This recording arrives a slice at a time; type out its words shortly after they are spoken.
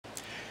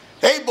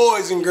Hey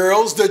boys and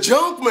girls, the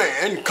Junk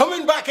Man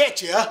coming back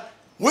at you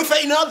with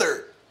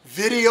another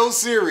video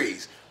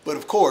series. But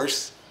of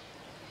course,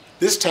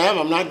 this time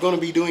I'm not going to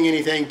be doing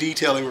anything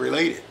detailing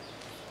related.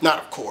 Not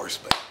of course,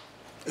 but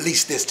at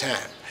least this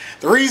time.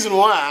 The reason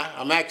why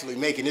I'm actually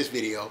making this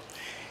video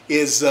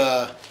is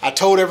I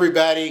told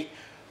everybody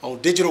on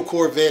Digital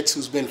Corvettes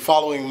who's been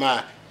following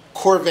my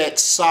Corvette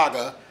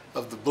saga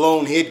of the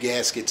blown head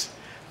gaskets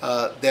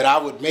that I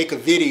would make a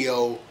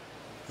video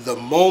the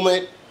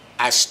moment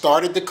I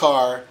started the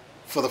car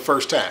for the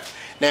first time.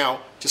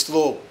 Now, just a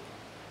little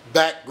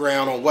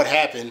background on what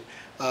happened.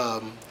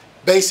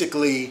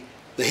 Basically,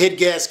 the head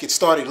gasket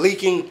started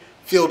leaking,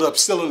 filled up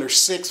cylinder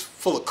 6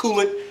 full of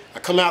coolant. I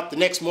come out the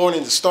next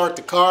morning to start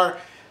the car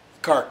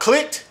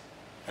clicked.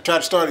 I tried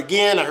to start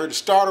again, I heard the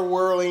starter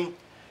whirling,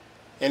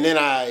 and then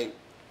I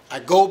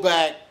go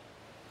back,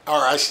 or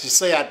I should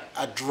say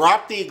I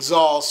drop the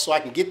exhaust so I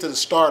can get to the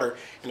starter,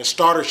 and the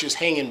starter's just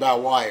hanging by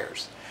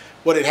wires.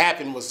 What had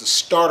happened was the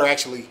starter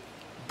actually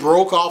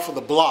broke off of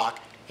the block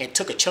and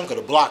took a chunk of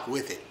the block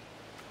with it.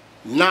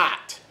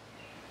 Not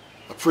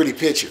a pretty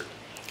picture.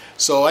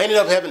 So I ended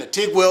up having to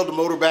TIG weld the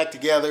motor back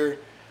together,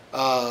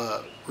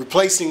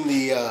 replacing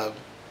the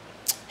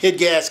head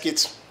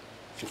gaskets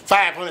and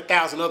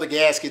 500,000 other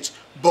gaskets,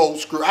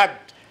 bolts, screw. I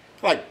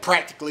like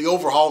practically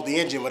overhauled the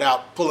engine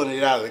without pulling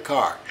it out of the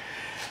car.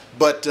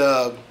 But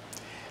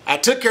I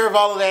took care of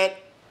all of that.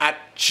 I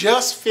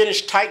just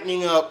finished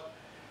tightening up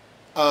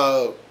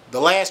the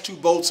last 2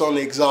 bolts on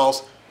the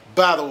exhaust.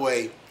 By the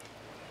way,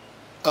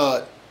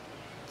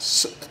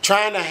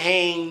 trying to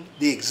hang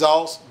the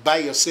exhaust by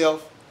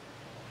yourself,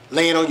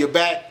 laying on your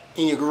back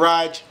in your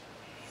garage,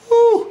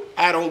 whew,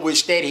 I don't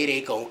wish that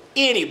headache on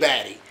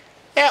anybody.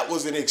 That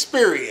was an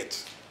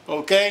experience,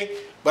 okay?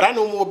 But I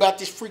know more about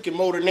this freaking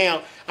motor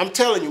now. I'm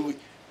telling you,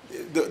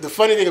 the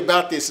funny thing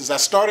about this is I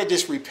started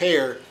this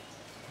repair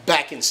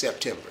back in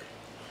September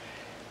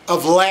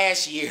of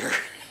last year.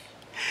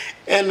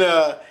 And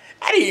I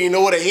didn't even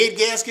know what a head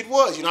gasket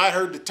was. You know, I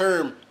heard the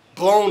term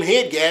blown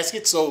head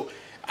gasket, so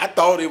I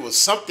thought it was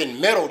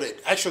something metal that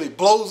actually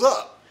blows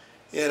up.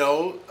 You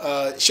know,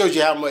 it shows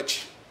you how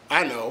much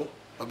I know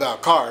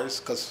about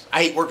cars, because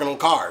I hate working on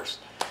cars.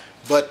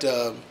 But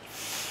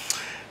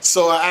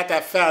so after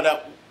I found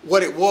out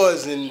what it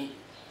was, and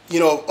you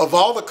know, of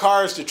all the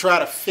cars to try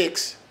to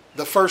fix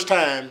the first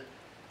time,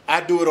 I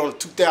do it on a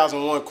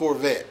 2001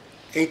 Corvette.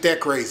 Ain't that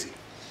crazy?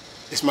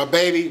 It's my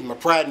baby, my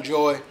pride and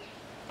joy.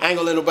 I ain't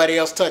gonna let nobody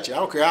else touch it. I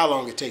don't care how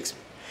long it takes me.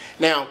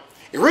 Now,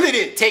 it really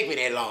didn't take me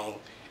that long.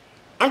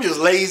 I'm just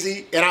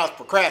lazy and I was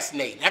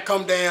procrastinating. I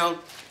come down,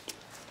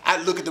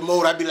 I look at the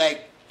motor, I'd be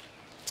like,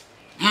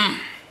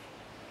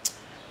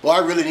 well, I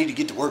really need to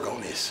get to work on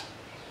this.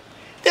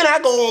 Then I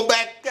go on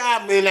back,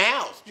 I'm in the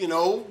house, you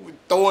know,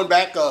 throwing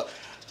back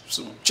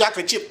some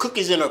chocolate chip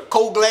cookies in a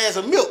cold glass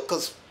of milk,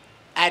 because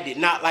I did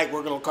not like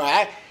working on a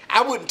car.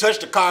 I wouldn't touch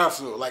the car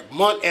for like a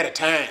month at a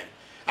time.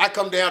 I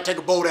come down, take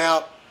a bolt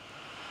out,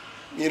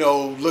 you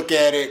know, look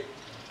at it,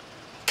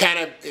 kind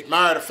of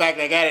admire the fact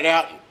that I got it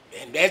out,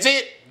 and that's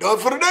it, done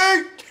for the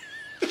day.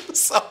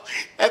 So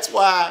that's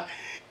why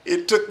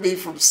it took me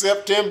from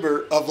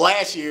September of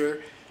last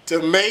year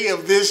to May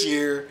of this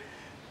year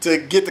to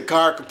get the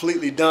car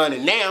completely done.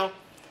 And now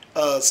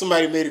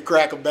somebody made a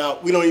crack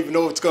about we don't even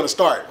know if it's going to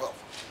start. Well,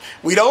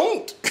 we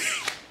don't.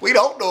 We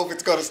don't know if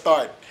it's going to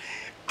start.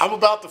 I'm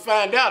about to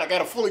find out. I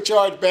got a fully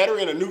charged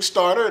battery and a new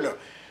starter and a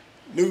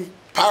new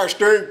power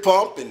steering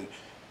pump and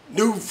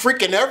new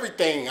freaking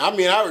everything. I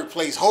mean, I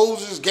replaced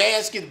hoses,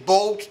 gaskets,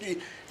 bolts.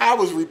 I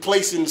was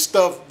replacing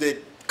stuff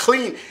that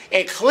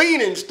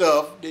cleaning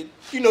stuff that,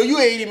 you know, you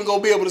ain't even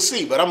gonna be able to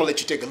see. But I'm gonna let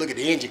you take a look at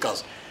the engine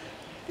because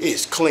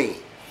it's clean.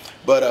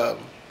 But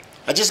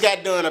I just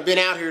got done. I've been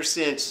out here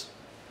since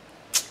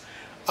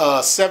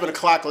 7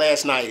 o'clock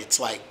last night. It's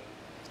like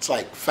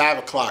 5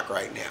 o'clock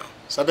right now.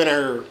 So I've been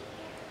here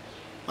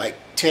like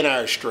 10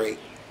 hours straight.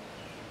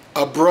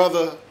 A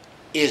brother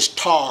is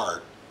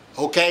tarred,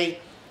 okay?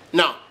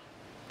 Now,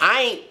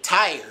 I ain't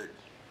tired,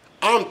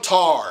 I'm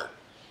tarred.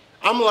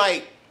 I'm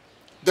like,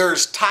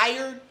 there's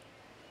tired,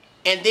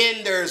 and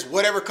then there's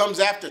whatever comes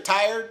after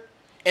tired,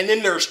 and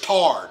then there's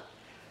tarred.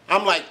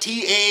 I'm like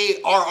T-A-R-R-R-R-R-E-D,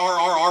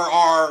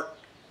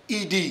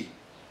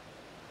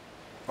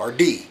 or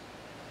D.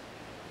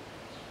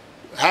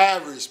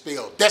 However it's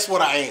spelled, that's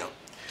what I am.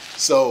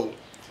 So,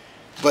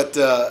 but,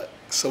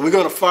 so we're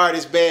gonna fire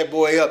this bad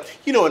boy up.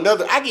 You know,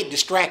 I get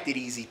distracted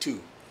easy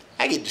too.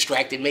 I get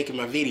distracted making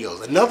my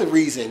videos. Another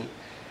reason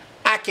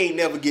I can't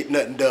never get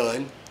nothing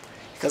done,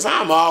 because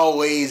I'm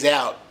always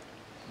out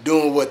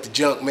doing what the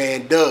junk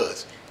man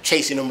does,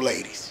 chasing them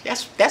ladies.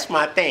 That's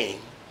my thing,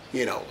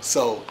 you know.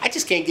 So I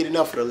just can't get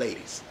enough of the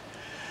ladies.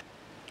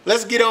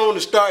 Let's get on to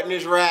starting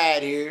this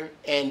ride here,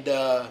 and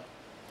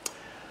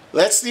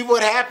let's see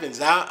what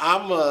happens.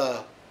 I'm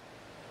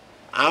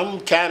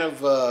kind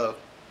of what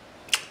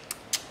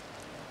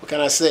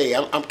can I say?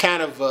 I'm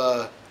kind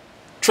of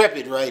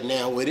trepid right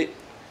now with it.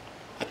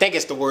 I think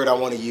it's the word I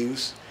want to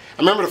use.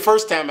 I remember the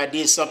first time I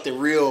did something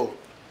real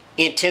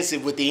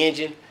intensive with the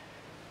engine.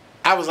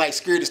 I was like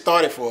scared to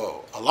start it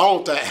for a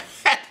long time.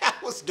 I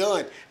was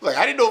done. Like,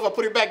 I didn't know if I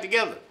put it back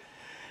together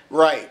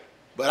right,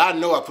 but I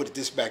know I put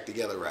this back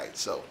together right.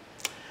 So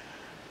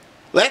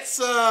let's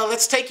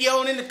take you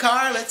on in the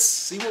car. Let's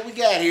see what we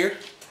got here.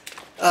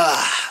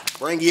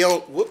 Bring you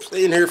on, whoops,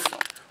 in here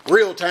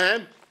real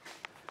time.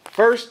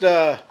 First,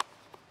 look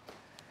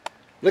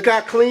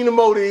how clean the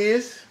motor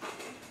is.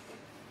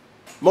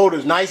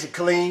 Motor's nice and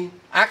clean.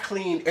 I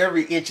cleaned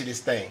every inch of this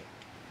thing.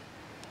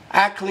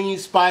 I cleaned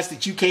spots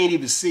that you can't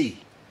even see.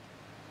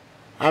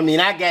 I mean,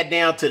 I got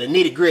down to the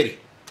nitty gritty.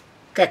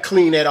 Look how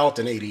clean that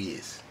alternator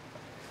is.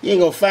 You ain't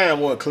gonna find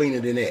one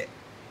cleaner than that.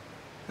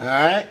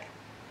 Alright?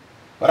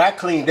 But I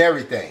cleaned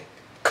everything.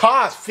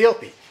 Car's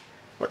filthy.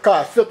 My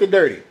car's filthy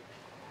dirty.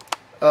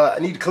 I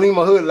need to clean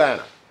my hood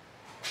liner.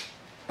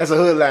 That's a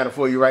hood liner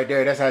for you right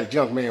there. That's how the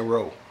junk man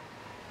roll.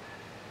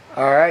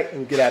 Alright, let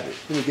me get out of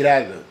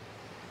the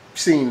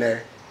scene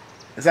there.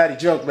 That's how the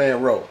junk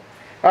man roll.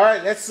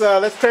 Alright, let's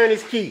turn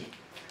this key.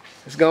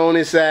 Let's go on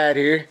inside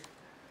here.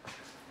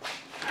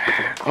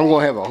 I'm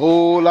gonna have a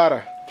whole lot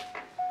of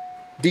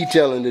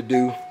detailing to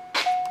do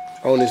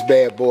on this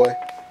bad boy.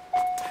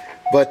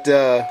 But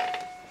I'm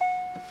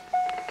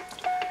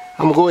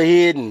gonna go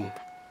ahead and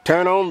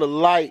turn on the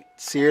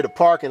lights here, the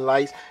parking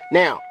lights.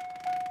 Now,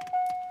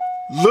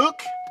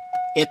 look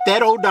at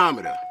that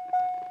odometer.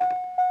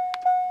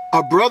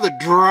 A brother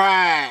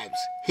drives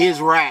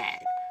his ride.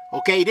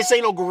 Okay, this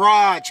ain't no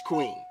garage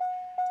queen.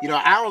 You know,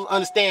 I don't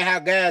understand how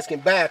guys can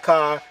buy a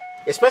car,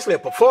 especially a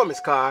performance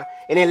car,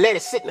 and then let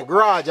it sit in the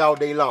garage all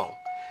day long.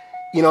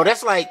 You know,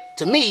 that's like,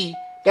 to me,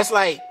 that's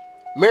like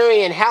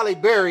marrying Halle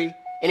Berry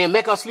and then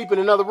make her sleep in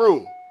another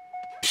room.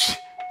 Psh,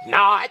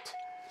 not.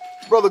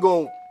 Brother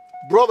gonna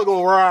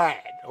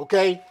ride,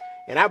 okay?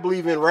 And I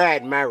believe in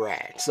riding my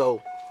ride.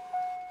 So,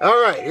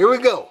 all right, here we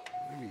go.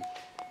 Let me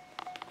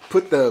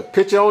put the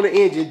picture on the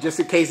engine just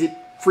in case it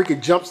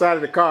freaking jumps out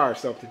of the car or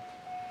something.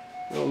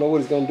 I don't know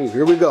what it's gonna do.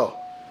 Here we go.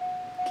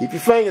 Keep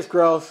your fingers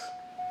crossed.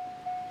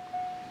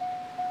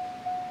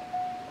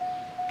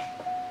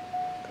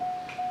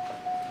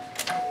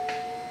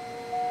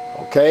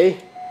 Okay,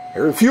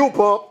 there's a fuel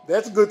pump.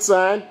 That's a good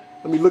sign.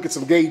 Let me look at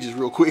some gauges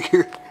real quick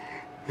here.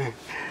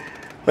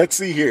 Let's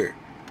see here.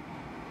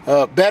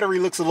 Battery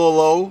looks a little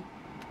low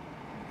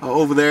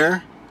over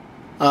there.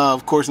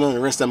 Of course, none of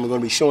the rest of them are going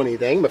to be showing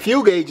anything. My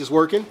fuel gauge is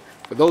working.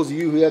 For those of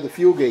you who have the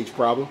fuel gauge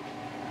problem.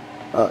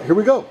 Here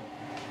we go.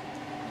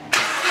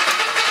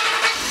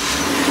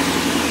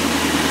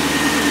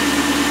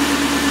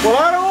 Well,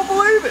 I don't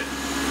believe it.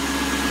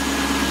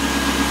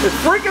 It's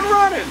freaking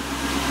running.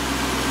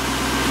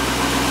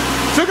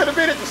 Took it a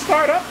minute to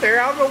start up there.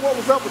 I don't know what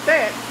was up with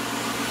that.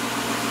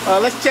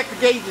 Let's check the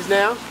gauges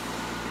now.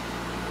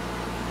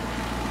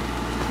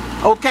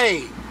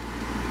 Okay.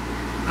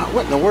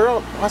 What in the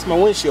world? Why's my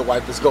windshield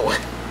wipers going?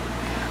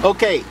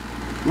 Okay,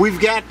 we've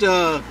got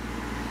good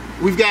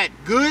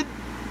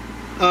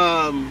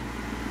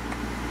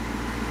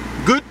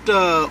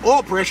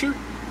oil pressure.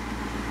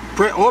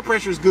 Oil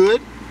pressure is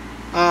good.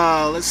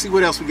 Let's see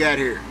what else we got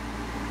here.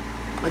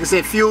 Like I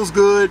said, fuel's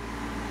good.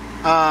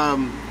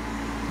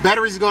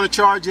 Battery's going to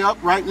charge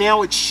up. Right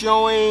now it's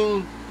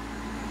showing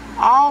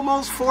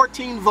almost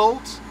 14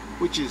 volts,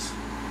 which is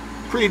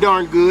pretty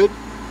darn good.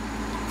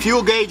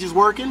 Fuel gauge is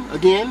working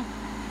again,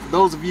 for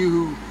those of you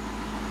who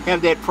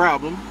have that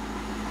problem.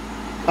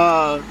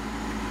 Of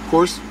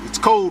course, it's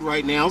cold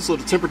right now, so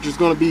the temperature is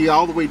going to be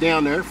all the way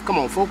down there. Come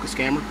on, focus,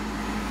 camera.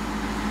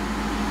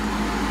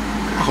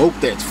 I hope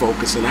that's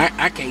focusing.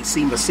 I can't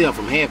see myself.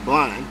 I'm half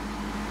blind.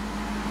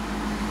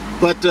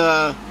 But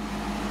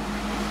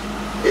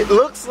it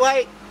looks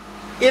like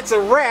it's a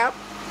wrap.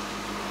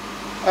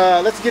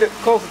 Let's get it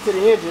closer to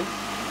the engine.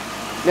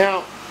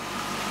 Now,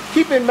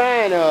 keep in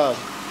mind,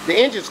 the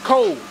engine's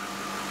cold.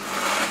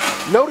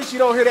 Notice you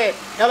don't hear that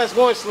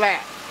LS1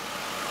 slap.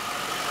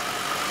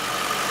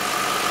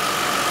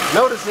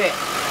 Notice that.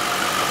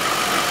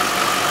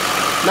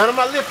 None of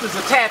my lifters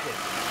are tapping.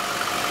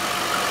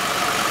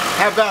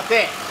 How about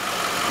that?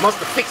 Must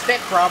have fixed that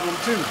problem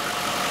too.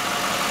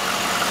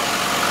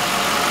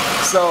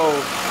 So,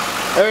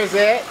 there's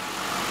that.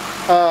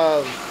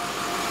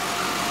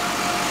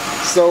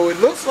 So it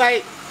looks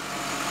like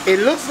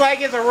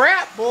it's a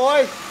wrap,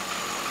 boy.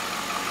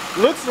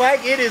 Looks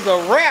like it is a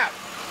wrap.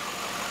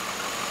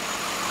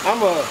 I'm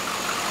gonna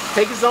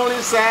take this on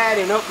inside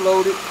and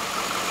upload it.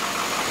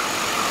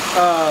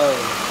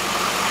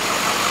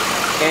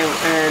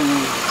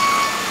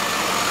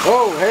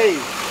 Oh hey,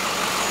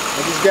 I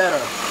just got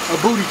a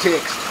booty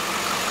text.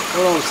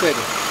 Hold on a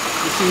second.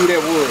 Let's see who that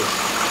was.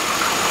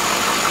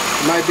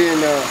 It might be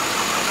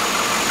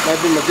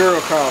my girl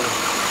calling.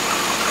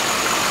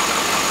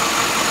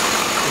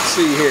 Let's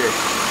see here.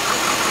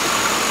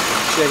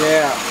 Check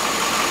it out.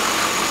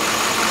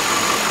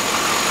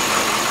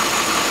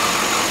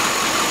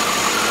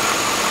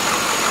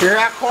 Hear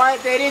how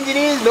quiet that engine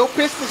is? No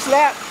piston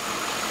slap.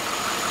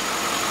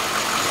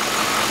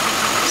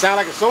 Sound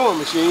like a sewing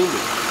machine,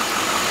 but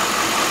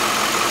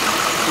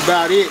that's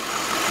about it.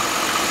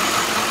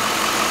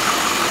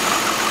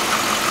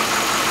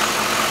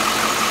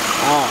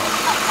 Oh.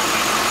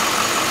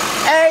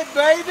 Hey,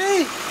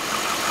 baby.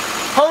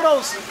 Hold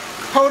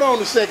on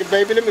a second,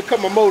 baby. Let me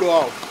cut my motor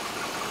off.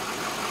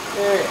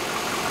 Yeah.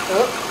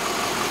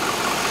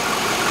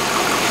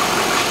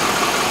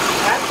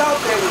 I thought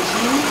that was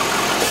you.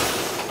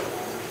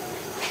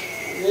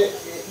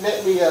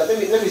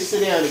 Let me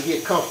sit down and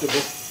get comfortable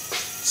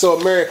so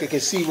America can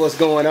see what's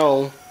going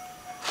on.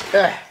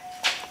 I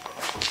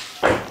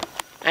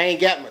ain't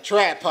got my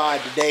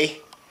tripod today,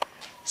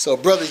 so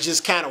brother's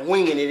just kind of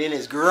winging it in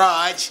his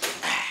garage.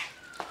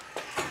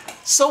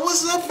 So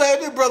what's up,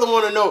 baby? Brother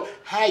want to know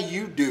how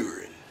you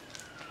doing.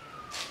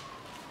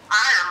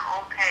 I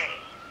am okay.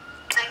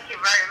 Thank you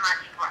very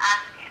much for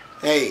asking.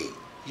 Hey,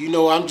 you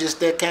know I'm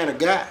just that kind of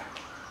guy.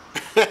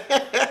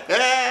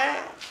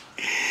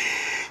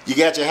 You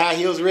got your high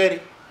heels ready?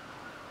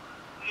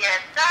 Yes,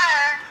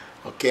 sir.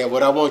 Okay,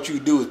 what I want you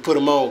to do is put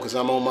them on because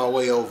I'm on my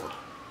way over.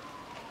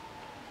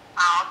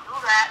 I'll do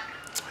that.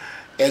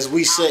 As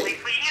we I'll say. wait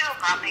for you,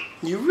 papi.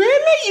 You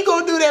really? You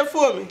gonna do that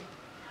for me?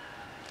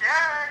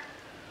 Sure.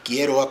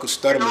 Quiero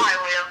acostarme. No, I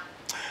will.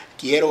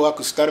 Quiero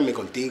acostarme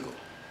contigo.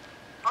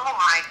 Oh,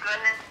 my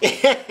goodness.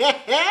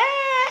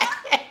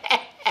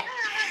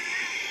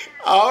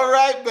 All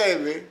right,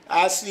 baby.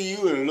 I'll see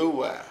you in a little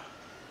while.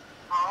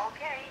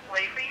 Okay,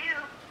 wait for you.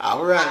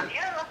 All right.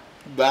 Adios.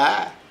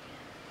 Bye.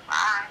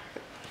 Bye.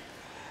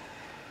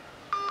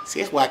 See,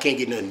 that's why I can't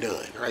get nothing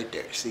done. Right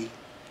there, see?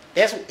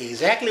 That's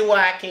exactly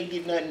why I can't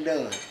get nothing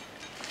done.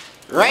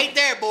 Right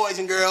there, boys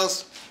and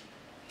girls.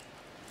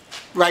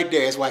 Right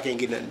there, that's why I can't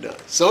get nothing done.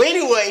 So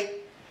anyway,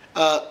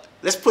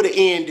 let's put an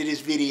end to this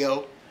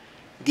video.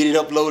 Get it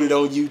uploaded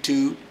on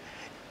YouTube.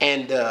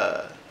 And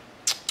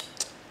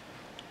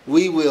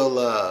we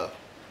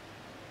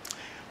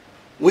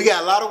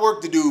got a lot of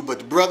work to do, but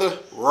the brother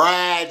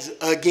rides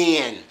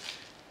again.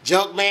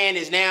 Junkman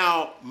is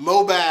now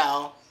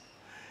mobile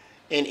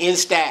and in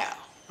style.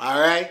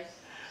 All right?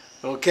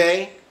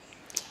 Okay?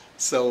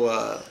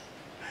 So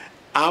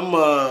I'm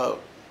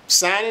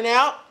signing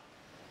out,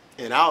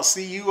 and I'll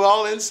see you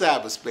all in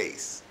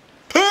cyberspace.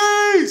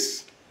 Peace!